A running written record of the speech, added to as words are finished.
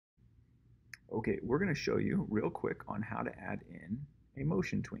Okay, we're going to show you real quick on how to add in a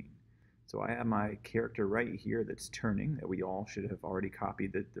MotionTween. So I have my character right here that's turning that we all should have already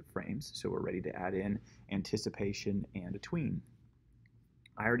copied the frames. So we're ready to add in anticipation and a tween.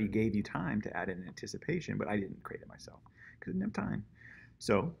 I already gave you time to add in anticipation, but I didn't create it myself because I didn't have time.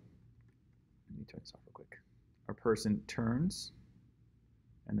 So let me turn this off real quick. Our person turns,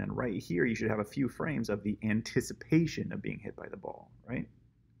 and then right here you should have a few frames of the anticipation of being hit by the ball, right?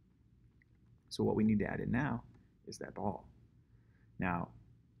 So what we need to add in now is that ball. Now,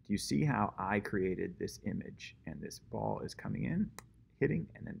 do you see how I created this image and this ball is coming in, hitting,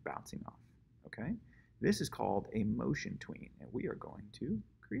 and then bouncing off, okay? This is called a MotionTween, and we are going to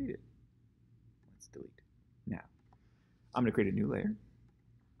create it. Let's delete. Now, I'm going to create a new layer,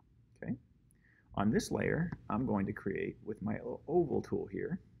 okay? On this layer, I'm going to create with my oval tool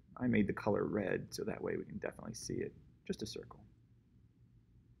here. I made the color red so that way we can definitely see it, just a circle.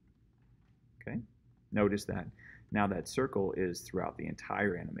 Okay, notice that now that circle is throughout the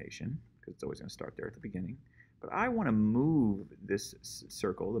entire animation because it's always going to start there at the beginning. But I want to move this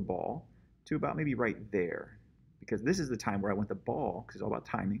circle, the ball, to about maybe right there because this is the time where I want the ball, because it's all about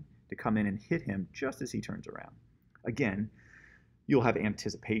timing, to come in and hit him just as he turns around. Again, you'll have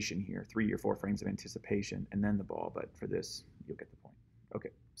anticipation here, 3 or 4 frames of anticipation, and then the ball, but for this, you'll get the point. Okay,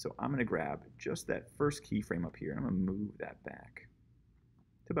 so I'm going to grab just that first keyframe up here, and I'm going to move that back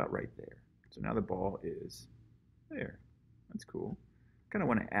to about right there. So now the ball is there. That's cool. I kind of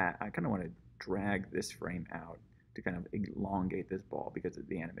want to drag this frame out to kind of elongate this ball because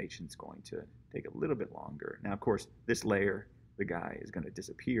the animation is going to take a little bit longer. Now, of course, this layer, the guy is going to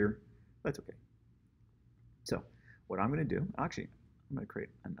disappear. That's okay. So what I'm going to do, actually, I'm going to create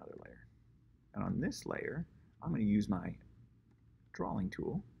another layer. And on this layer, I'm going to use my drawing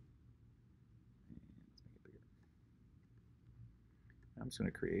tool. Let's make it bigger. I'm just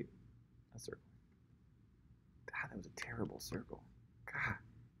going to create a circle. God, that was a terrible circle. God,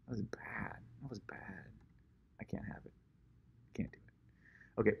 that was bad. That was bad. I can't have it. Can't do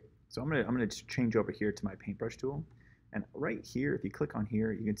it. Okay, so I'm gonna change over here to my paintbrush tool, and right here, if you click on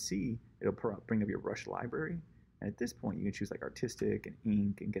here, you can see it'll bring up your brush library. And at this point, you can choose like artistic and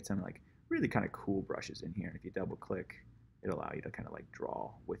ink and get some like really kind of cool brushes in here. And if you double click, it'll allow you to kind of like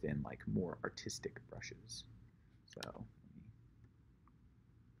draw within like more artistic brushes. So.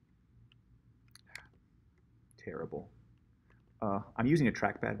 Terrible. I'm using a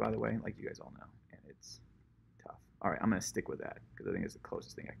trackpad, by the way, like you guys all know, and it's tough. All right, I'm going to stick with that because I think it's the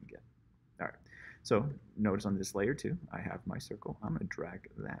closest thing I can get. All right, so notice on this layer too, I have my circle. I'm going to drag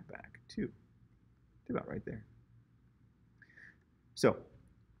that back to about right there. So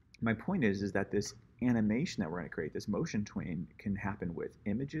my point is that this animation that we're going to create, this MotionTween, can happen with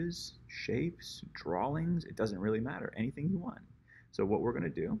images, shapes, drawings. It doesn't really matter, anything you want. So what we're going to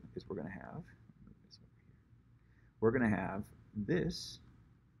do is we're going to have this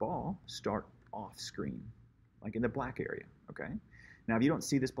ball start off screen, like in the black area, okay? Now, if you don't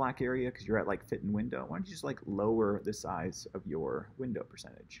see this black area because you're at like fit in window, why don't you just like lower the size of your window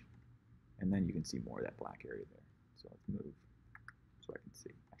percentage? And then you can see more of that black area there. So let's move so I can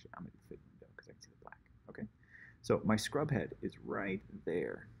see. Actually, I'm gonna do fit window because I can see the black, okay? So my scrub head is right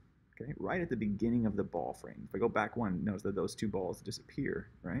there, okay? Right at the beginning of the ball frame. If I go back one, notice that those 2 balls disappear,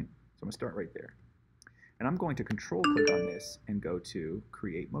 right? So I'm gonna start right there. And I'm going to control click on this and go to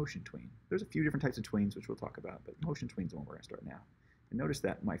create MotionTween. There's a few different types of tweens which we'll talk about, but MotionTween is the one we're going to start now. And notice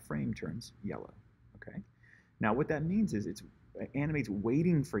that my frame turns yellow. Okay. Now what that means is it animates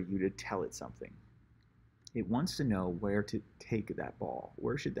waiting for you to tell it something. It wants to know where to take that ball.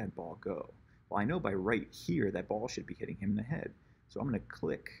 Where should that ball go? Well, I know by right here that ball should be hitting him in the head. So I'm going to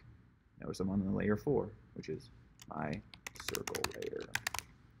click. Notice I'm on the layer 4, which is my circle layer.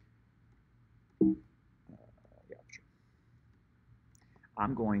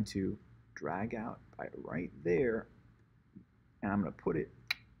 I'm going to drag out by right there, and I'm going to put it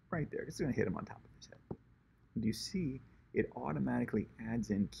right there. It's going to hit him on top of his head. Do you see it automatically adds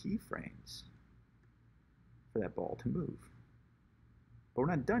in keyframes for that ball to move? But we're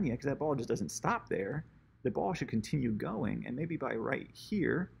not done yet because that ball just doesn't stop there. The ball should continue going, and maybe by right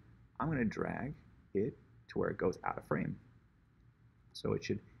here, I'm going to drag it to where it goes out of frame. So it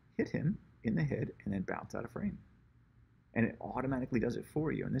should hit him in the head and then bounce out of frame. And it automatically does it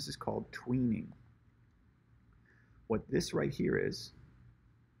for you, and this is called tweening. What this right here is,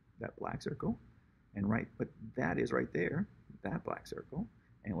 that black circle, and what that is right there, that black circle,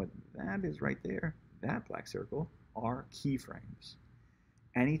 and what that is right there, that black circle, are keyframes.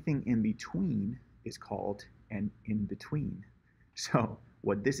 Anything in between is called an in-between. So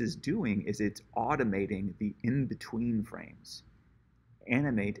what this is doing is it's automating the in-between frames.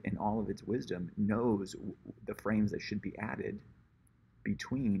 Animate, in all of its wisdom, knows the frames that should be added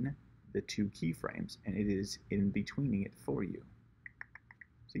between the two keyframes, and it is in betweening it for you.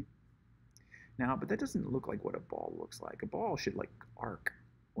 See? Now, but that doesn't look like what a ball looks like. A ball should like arc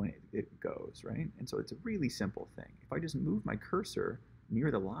when it goes, right? And so it's a really simple thing. If I just move my cursor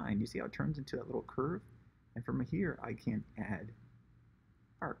near the line, you see how it turns into that little curve? And from here, I can add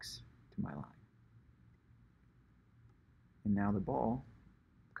arcs to my line. And now the ball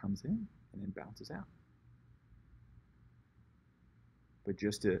comes in and then bounces out. But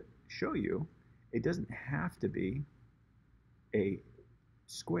just to show you, it doesn't have to be a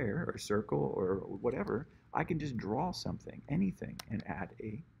square or circle or whatever. I can just draw something, anything, and add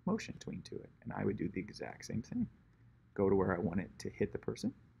a motion tween to it. And I would do the exact same thing. Go to where I want it to hit the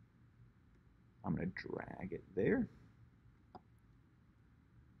person. I'm going to drag it there.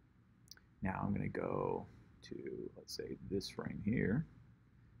 Now I'm going to go to, let's say, this frame here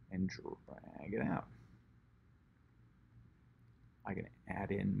and drag it out. I can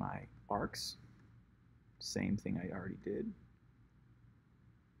add in my arcs. Same thing I already did.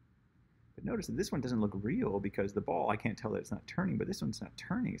 But notice that this one doesn't look real because the ball, I can't tell that it's not turning, but this one's not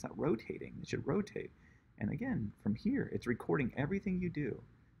turning. It's not rotating. It should rotate. And again, from here, it's recording everything you do.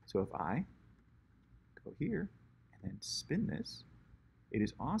 So if I go here and then spin this, it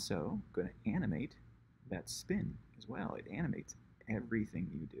is also going to animate that spin as well. It animates everything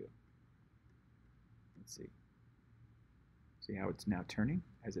you do. Let's see. See how it's now turning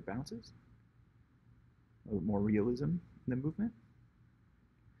as it bounces? A little more realism in the movement.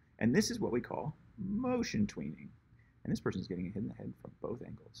 And this is what we call motion tweening. And this person's getting hit in the head from both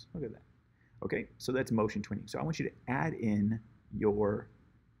angles. Look at that. Okay, so that's motion tweening. So I want you to add in your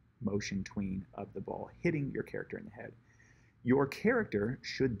motion tween of the ball hitting your character in the head. Your character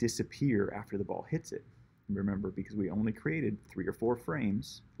should disappear after the ball hits it. Remember, because we only created 3 or 4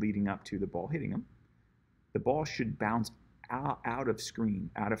 frames leading up to the ball hitting them, the ball should bounce out of screen,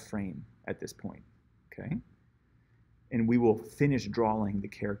 out of frame at this point, okay? And we will finish drawing the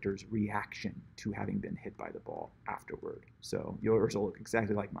character's reaction to having been hit by the ball afterward. So yours will look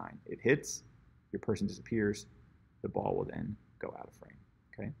exactly like mine. It hits, your person disappears, the ball will then go out of frame,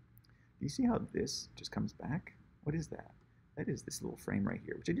 okay? Do you see how this just comes back? What is that? That is this little frame right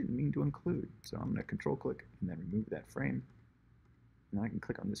here, which I didn't mean to include. So I'm gonna control click and then remove that frame. And then I can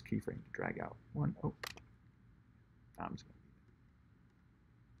click on this keyframe to drag out one. Oh, I'm just gonna leave it.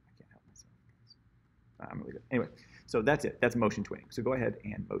 I can't help myself, guys. I'm gonna leave it. Anyway, so that's it. That's motion tweening. So go ahead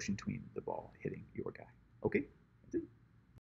and motion tween the ball hitting your guy. Okay?